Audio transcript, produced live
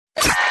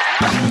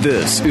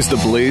This is the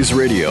Blaze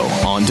Radio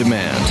on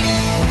demand.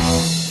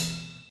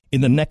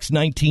 In the next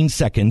 19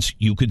 seconds,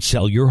 you could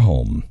sell your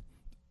home.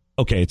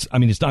 Okay, it's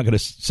not going to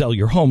sell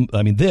your home,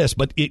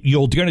 but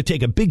you're going to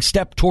take a big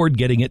step toward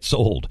getting it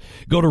sold.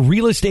 Go to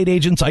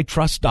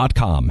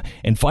realestateagentsitrust.com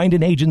and find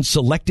an agent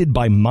selected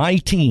by my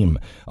team,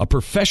 a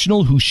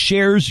professional who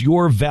shares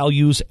your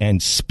values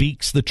and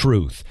speaks the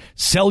truth.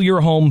 Sell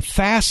your home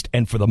fast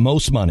and for the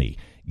most money.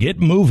 Get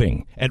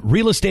moving at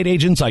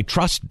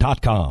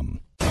realestateagentsitrust.com.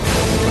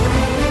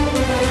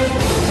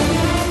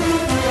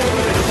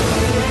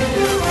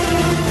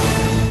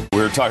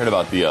 We're talking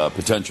about the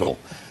potential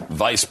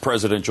vice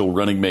presidential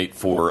running mate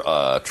for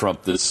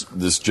Trump,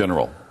 this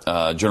General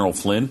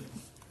Flynn,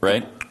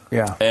 right?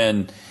 Yeah.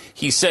 And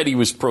he said he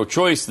was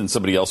pro-choice, then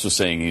somebody else was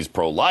saying he's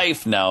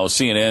pro-life. Now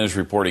CNN is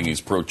reporting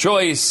he's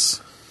pro-choice.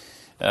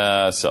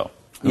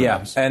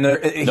 Yeah, and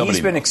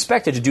he's been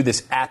expected to do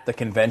this at the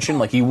convention.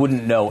 Like, he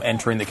wouldn't know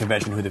entering the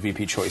convention who the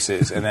VP choice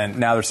is. And then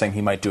now they're saying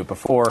he might do it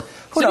before.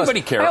 Does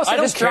anybody care? I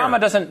don't care. Drama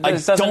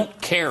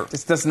doesn't care.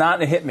 This does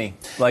not hit me.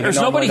 Like, there's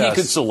nobody he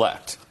could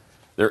select.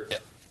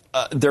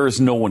 There is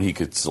no one he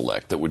could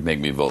select that would make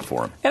me vote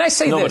for him. And I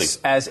say this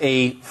as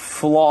a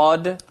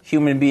flawed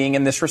human being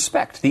in this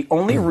respect. The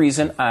only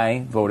reason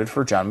I voted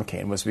for John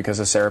McCain was because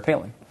of Sarah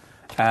Palin.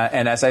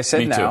 And as I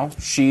said now,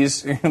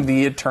 she's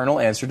the eternal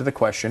answer to the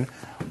question,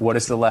 what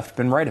has the left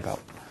been right about?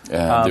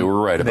 They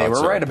were right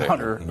about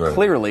her,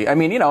 clearly. I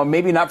mean,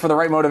 maybe not for the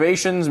right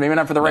motivations, maybe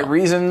not for the right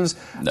reasons,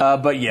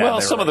 but yeah.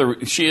 Well,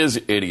 she is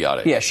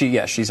idiotic. Yeah,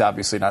 she's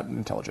obviously not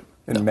intelligent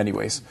in many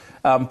ways.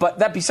 But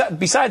that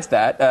besides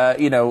that,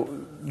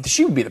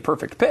 she would be the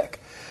perfect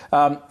pick.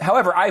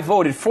 However, I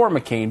voted for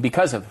McCain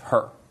because of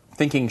her,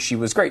 thinking she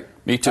was great.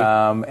 Me too.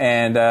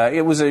 And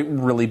it was a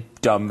really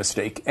dumb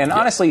mistake. And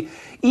honestly,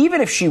 even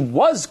if she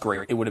was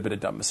great, it would have been a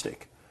dumb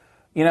mistake.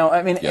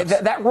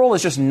 That role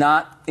is just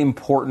not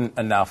important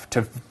enough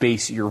to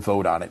base your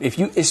vote on it.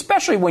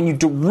 Especially when you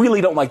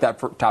really don't like that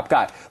top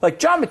guy. Like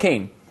John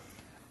McCain,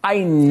 I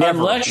never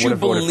unless would have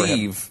voted for him.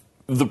 believe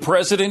the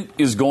president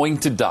is going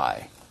to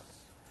die.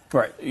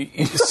 Right.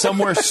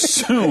 Somewhere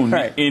soon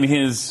in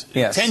his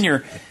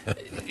tenure,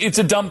 it's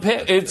a dumb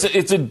pick.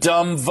 It's a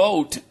dumb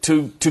vote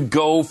to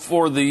go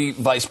for the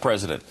vice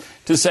president.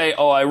 To say,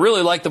 I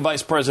really like the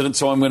vice president,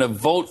 so I'm going to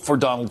vote for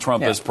Donald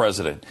Trump as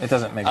president. It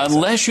doesn't make sense.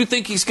 Unless you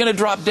think he's going to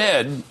drop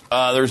dead,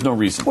 there's no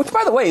reason. Which,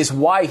 by the way, is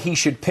why he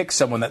should pick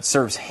someone that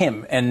serves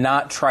him and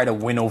not try to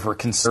win over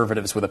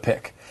conservatives with a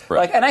pick.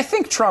 Right. And I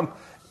think Trump,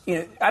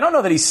 I don't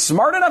know that he's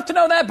smart enough to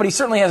know that, but he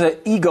certainly has an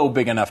ego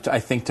big enough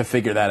to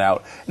figure that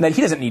out. And that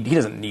he doesn't need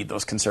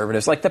those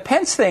conservatives. Like the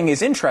Pence thing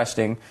is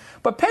interesting,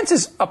 but Pence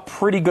is a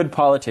pretty good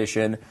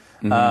politician.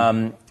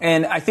 Mm-hmm.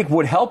 And I think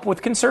would help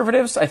with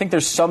conservatives. I think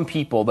there's some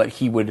people that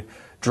he would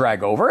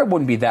drag over. It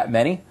wouldn't be that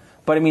many.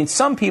 But,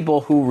 some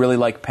people who really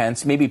like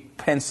Pence, maybe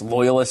Pence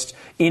loyalists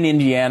in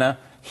Indiana,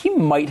 he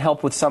might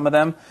help with some of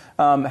them.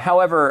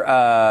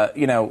 However,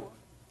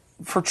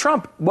 for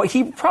Trump, what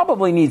he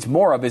probably needs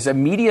more of is a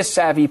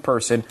media-savvy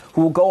person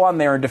who will go on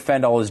there and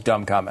defend all his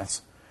dumb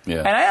comments. Yeah.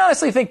 And I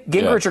honestly think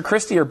Gingrich or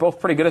Christie are both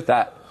pretty good at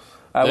that.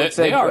 I would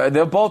say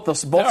they'll both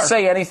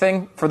say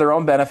anything for their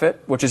own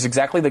benefit, which is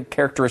exactly the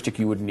characteristic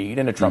you would need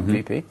in a Trump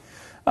VP.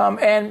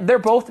 And they're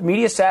both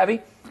media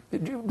savvy.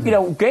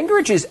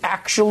 Gingrich is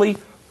actually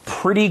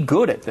pretty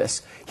good at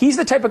this. He's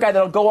the type of guy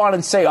that'll go on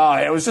and say,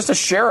 it was just a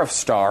sheriff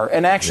star,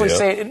 and actually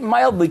say it in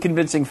mildly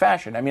convincing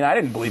fashion. I think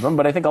I believe him,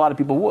 but I think a lot of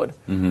people would.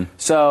 Mm-hmm.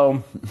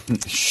 So,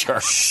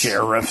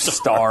 sheriff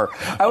star.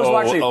 I was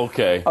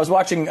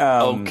watching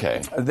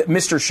the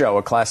Mr. Show,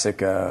 a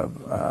classic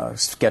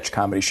sketch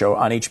comedy show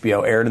on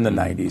HBO, aired in the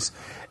 90s.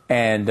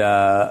 And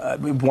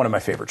one of my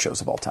favorite shows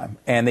of all time.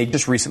 And they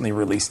just recently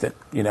released it,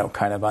 it's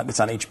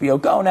on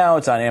HBO Go now,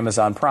 it's on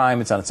Amazon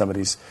Prime, it's on some of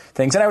these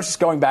things. And I was just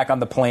going back on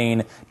the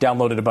plane,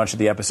 downloaded a bunch of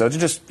the episodes.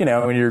 And just,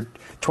 when you're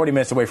 20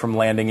 minutes away from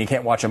landing, you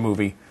can't watch a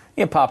movie,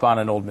 you pop on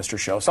an old Mr.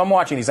 Show. So I'm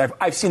watching these.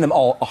 I've seen them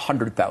all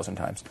 100,000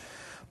 times.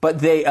 But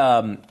they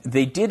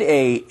did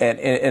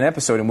an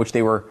episode in which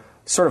they were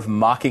sort of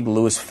mocking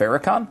Louis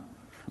Farrakhan,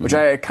 which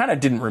I kind of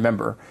didn't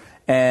remember.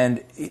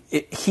 And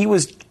he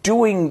was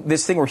doing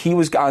this thing where he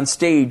was on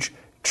stage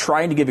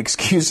trying to give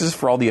excuses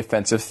for all the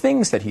offensive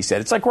things that he said.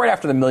 It's like right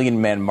after the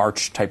Million Man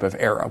March type of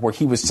era where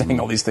he was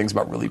saying all these things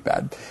about really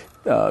bad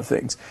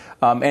things.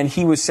 And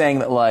he was saying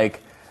that,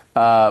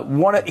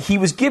 he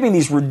was giving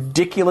these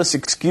ridiculous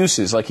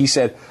excuses. Like he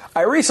said,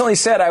 I recently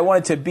said I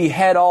wanted to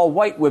behead all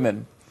white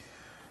women.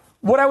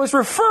 What I was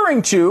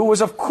referring to was,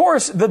 of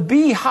course, the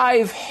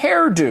beehive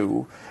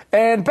hairdo.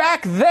 And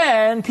back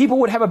then, people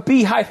would have a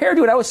beehive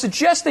hairdo, and I was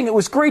suggesting it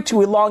was great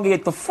to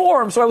elongate the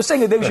form, so I was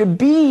saying that they should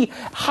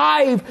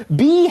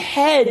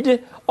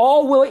behead,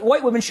 all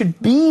white women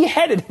should be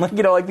headed.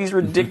 Like these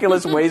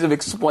ridiculous ways of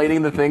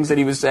explaining the things that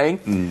he was saying.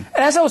 And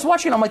as I was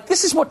watching, I'm like,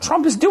 this is what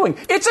Trump is doing.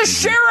 It's a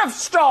sheriff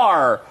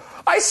star!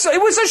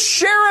 It was a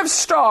sheriff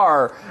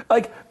star!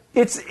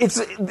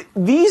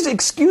 These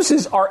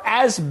excuses are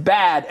as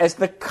bad as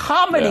the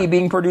comedy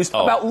being produced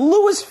about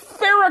Louis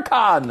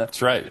Farrakhan.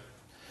 That's right.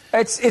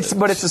 It's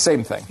but it's the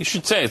same thing. You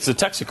should say it's the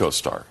Texaco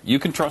star. You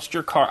can trust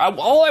your car.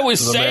 All I was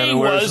saying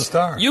was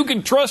you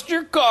can trust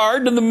your car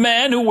to the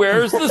man who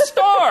wears the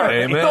star.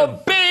 Amen. The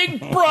big,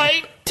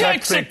 bright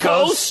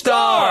Texaco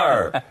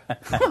star.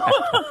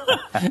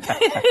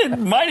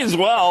 Might as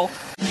well.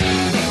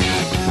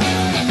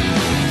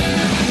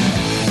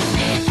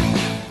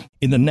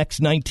 In the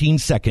next 19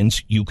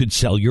 seconds, you could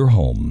sell your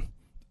home.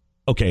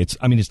 Okay, it's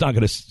not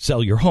going to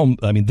sell your home,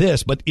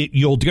 but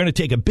you're going to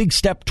take a big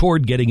step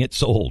toward getting it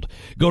sold.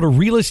 Go to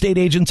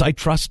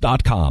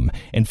realestateagentsitrust.com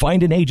and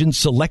find an agent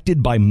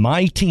selected by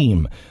my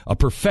team, a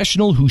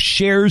professional who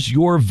shares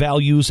your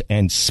values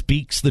and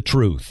speaks the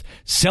truth.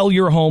 Sell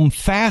your home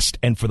fast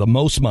and for the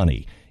most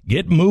money.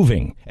 Get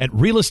moving at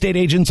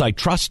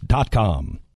realestateagentsitrust.com.